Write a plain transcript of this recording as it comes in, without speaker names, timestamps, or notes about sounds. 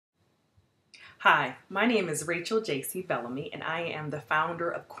Hi, my name is Rachel J.C. Bellamy, and I am the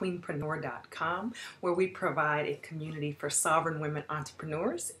founder of Queenpreneur.com, where we provide a community for sovereign women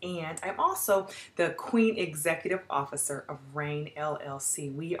entrepreneurs. And I'm also the Queen Executive Officer of Reign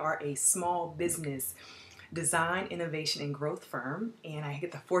LLC. We are a small business design, innovation, and growth firm, and I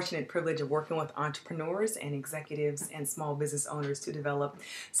get the fortunate privilege of working with entrepreneurs and executives and small business owners to develop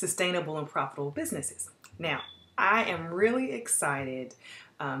sustainable and profitable businesses. Now, I am really excited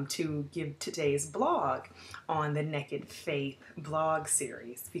to give today's blog on the Naked Faith blog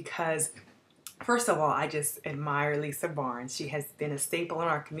series because first of all, I just admire Lisa Barnes. She has been a staple in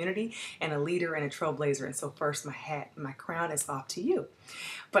our community and a leader and a trailblazer. And so first, my crown is off to you.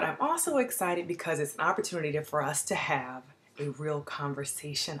 But I'm also excited because it's an opportunity for us to have a real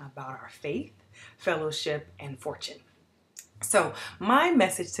conversation about our faith, fellowship, and fortune. So my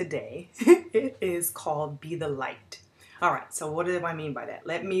message today, it is called Be the Light. All right, so what do I mean by that?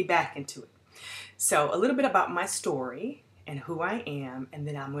 Let me back into it. So a little bit about my story and who I am, and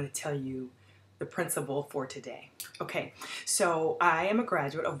then I'm going to tell you the principle for today. Okay, so I am a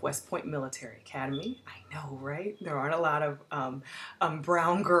graduate of West Point Military Academy. I know, right? There aren't a lot of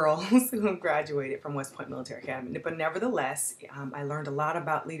brown girls who graduated from West Point Military Academy, but nevertheless, I learned a lot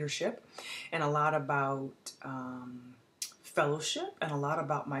about leadership and a lot about fellowship and a lot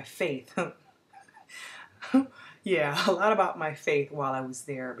about my faith. Yeah, a lot about my faith while I was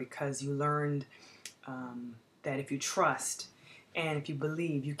there, because you learned that if you trust and if you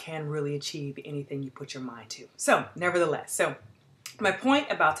believe, you can really achieve anything you put your mind to. So, nevertheless, my point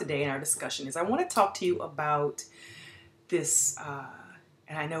about today in our discussion is I want to talk to you about this,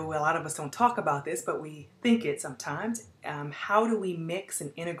 and I know a lot of us don't talk about this, but we think it sometimes. How do we mix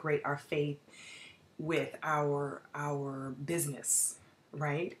and integrate our faith with our business?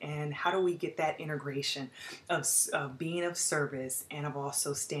 Right? And how do we get that integration of being of service and of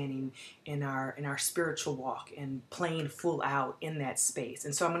also standing in our spiritual walk and playing full out in that space?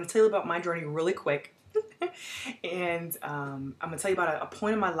 And so I'm going to tell you about my journey really quick. And I'm going to tell you about a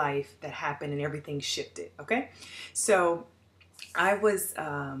point in my life that happened and everything shifted. Okay? So I was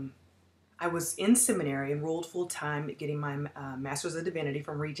in seminary, enrolled full-time, getting my Master's of Divinity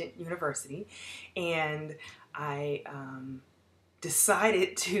from Regent University, and I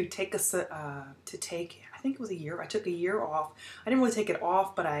decided to take I think it was a year. I took a year off. I didn't really take it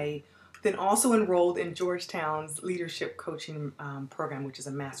off, but I then also enrolled in Georgetown's leadership coaching program, which is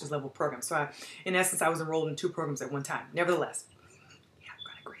a master's level program. So in essence, I was enrolled in two programs at one time. Nevertheless, yeah,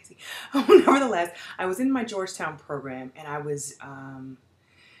 kind of crazy. Nevertheless, I was in my Georgetown program, and I was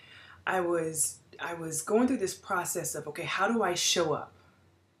going through this process of, okay, how do I show up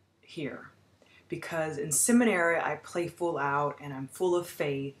here? Because in seminary, I play full out and I'm full of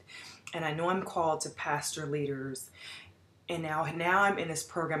faith, and I know I'm called to pastor leaders. And now I'm in this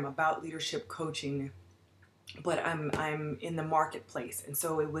program about leadership coaching, but I'm in the marketplace. And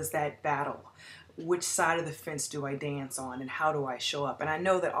so it was that battle. Which side of the fence do I dance on, and how do I show up? And I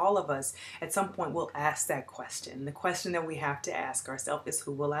know that all of us at some point will ask that question. The question that we have to ask ourselves is,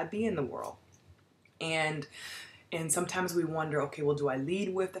 who will I be in the world? And sometimes we wonder, okay, well, do I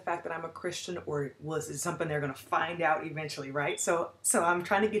lead with the fact that I'm a Christian, or was it something they're going to find out eventually, right? So I'm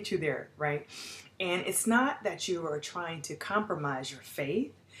trying to get you there, right? And it's not that you are trying to compromise your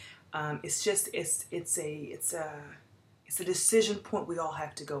faith. It's just it's a decision point we all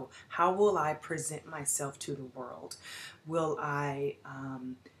have to go. How will I present myself to the world? Will I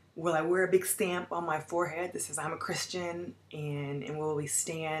wear a big stamp on my forehead that says I'm a Christian, and will we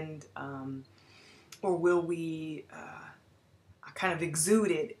stand? Or will we kind of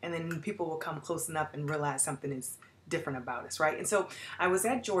exude it, and then people will come close enough and realize something is different about us, right? And so I was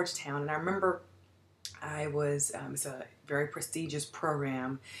at Georgetown, and I remember I was, it's a very prestigious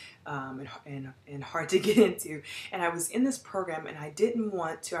program and hard to get into. And I was in this program, and I didn't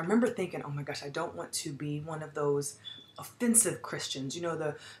want to, I remember thinking, oh my gosh, I don't want to be one of those offensive Christians, you know,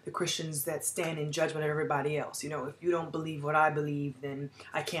 the Christians that stand in judgment of everybody else. You know, if you don't believe what I believe, then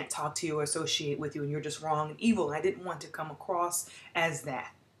I can't talk to you or associate with you, and you're just wrong and evil. And I didn't want to come across as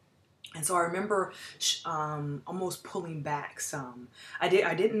that. And so I remember almost pulling back some. I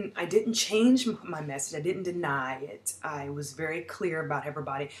didn't change my message. I didn't deny it. I was very clear about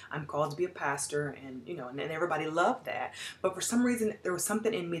everybody. I'm called to be a pastor, and you know, and everybody loved that. But for some reason, there was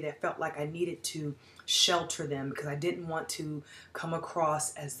something in me that felt like I needed to shelter them, because I didn't want to come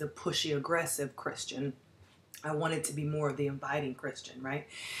across as the pushy, aggressive Christian. I wanted to be more of the inviting Christian, right?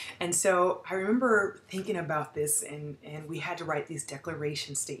 And so I remember thinking about this, and we had to write these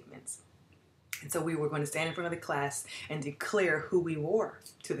declaration statements. And so we were going to stand in front of the class and declare who we were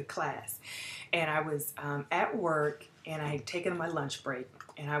to the class. And I was at work, and I had taken my lunch break,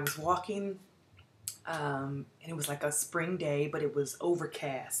 and I was walking and it was like a spring day, but it was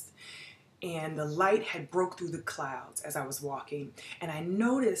overcast. And the light had broke through the clouds as I was walking. And I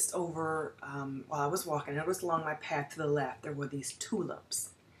noticed while I was walking, I noticed along my path to the left, there were these tulips.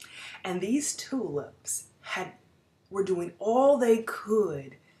 And these tulips were doing all they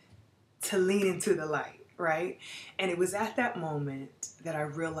could to lean into the light, right? And it was at that moment that I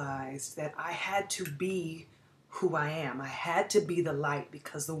realized that I had to be who I am. I had to be the light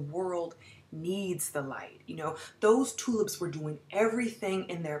because the world needs the light. You know, those tulips were doing everything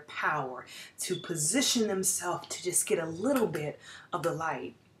in their power to position themselves to just get a little bit of the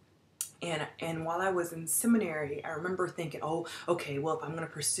light. And while I was in seminary, I remember thinking, oh, okay, well, if I'm going to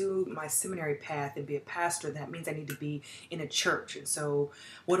pursue my seminary path and be a pastor, that means I need to be in a church. And so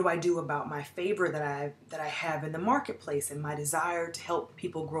what do I do about my favor that I have in the marketplace and my desire to help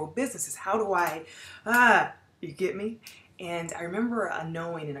people grow businesses? How do you get me? And I remember a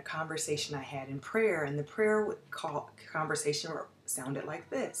knowing in a conversation I had in prayer, and the prayer conversation sounded like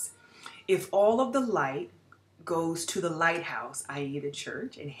this. If all of the light goes to the lighthouse, i.e. the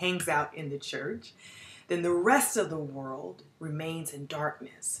church, and hangs out in the church, then the rest of the world remains in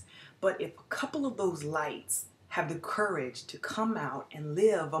darkness. But if a couple of those lights have the courage to come out and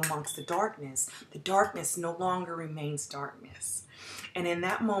live amongst the darkness no longer remains darkness. And in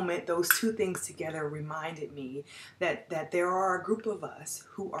that moment, those two things together reminded me that there are a group of us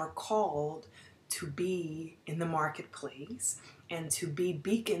who are called to be in the marketplace and to be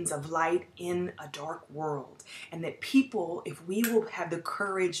beacons of light in a dark world. And that people, if we will have the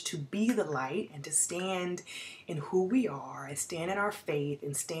courage to be the light and to stand in who we are and stand in our faith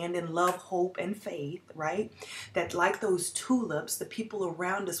and stand in love, hope, and faith, right? That like those tulips, the people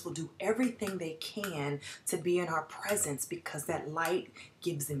around us will do everything they can to be in our presence because that light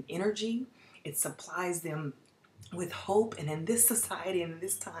gives them energy. It supplies them with hope. And in this society and in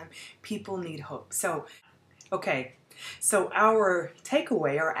this time, people need hope. So, okay. So our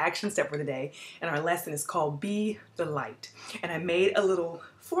takeaway, our action step for the day, and our lesson is called Be the Light. And I made a little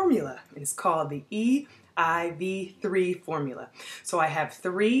formula, and it's called the EIV3 formula. So I have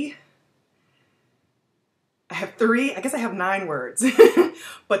three, I guess I have 9 words,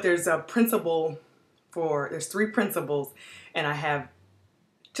 but there's a principle there's 3 principles, and I have,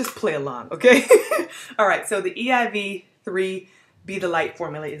 just play along, okay? All right, so the EIV3 Be the Light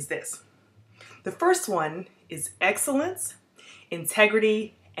formula is this. The first one is excellence,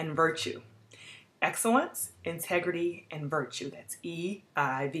 integrity, and virtue. Excellence, integrity, and virtue. That's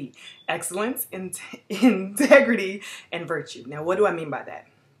EIV. Excellence, integrity, and virtue. Now, what do I mean by that?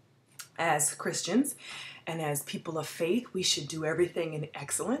 As Christians and as people of faith, we should do everything in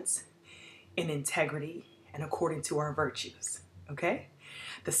excellence, in integrity, and according to our virtues. Okay?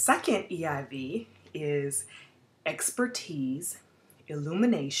 The second EIV is expertise,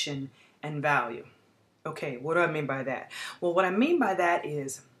 illumination, and value. Okay, what do I mean by that? Well, what I mean by that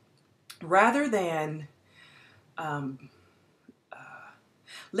is rather than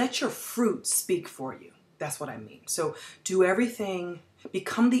let your fruit speak for you. That's what I mean. So do everything,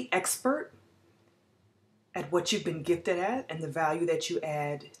 become the expert at what you've been gifted at and the value that you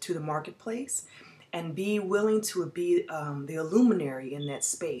add to the marketplace. And be willing to be the luminary in that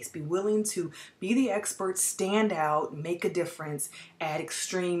space. Be willing to be the expert, stand out, make a difference, add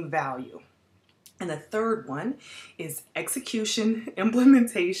extreme value. And the third one is execution,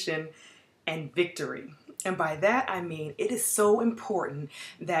 implementation, and victory. And by that, I mean it is so important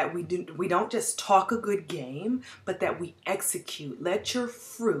that we don't just talk a good game, but that we execute. Let your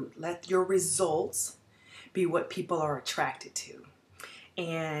fruit, let your results be what people are attracted to.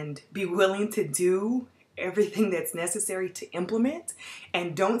 And be willing to do everything that's necessary to implement,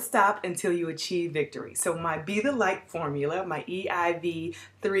 and don't stop until you achieve victory. So my Be the Light formula, my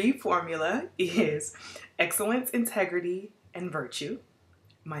EIV3 formula is excellence, integrity, and virtue.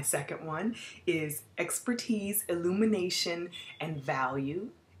 My second one is expertise, illumination, and value.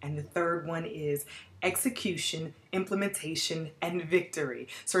 And the third one is execution, implementation, and victory.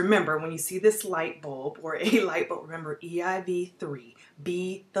 So remember, when you see this light bulb or a light bulb, remember EIV3,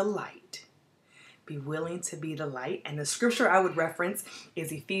 be the light. Be willing to be the light. And the scripture I would reference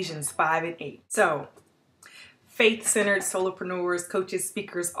is Ephesians 5:8. So, faith-centered solopreneurs, coaches,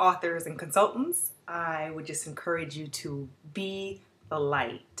 speakers, authors, and consultants, I would just encourage you to be the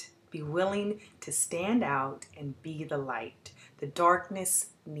light. Be willing to stand out and be the light. The darkness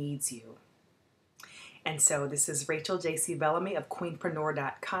needs you. And so this is Rachel J.C. Bellamy of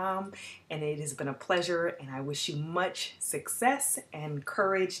queenpreneur.com, and it has been a pleasure, and I wish you much success and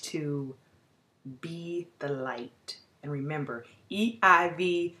courage to be the light. And remember,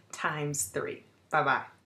 EIV times 3. Bye-bye.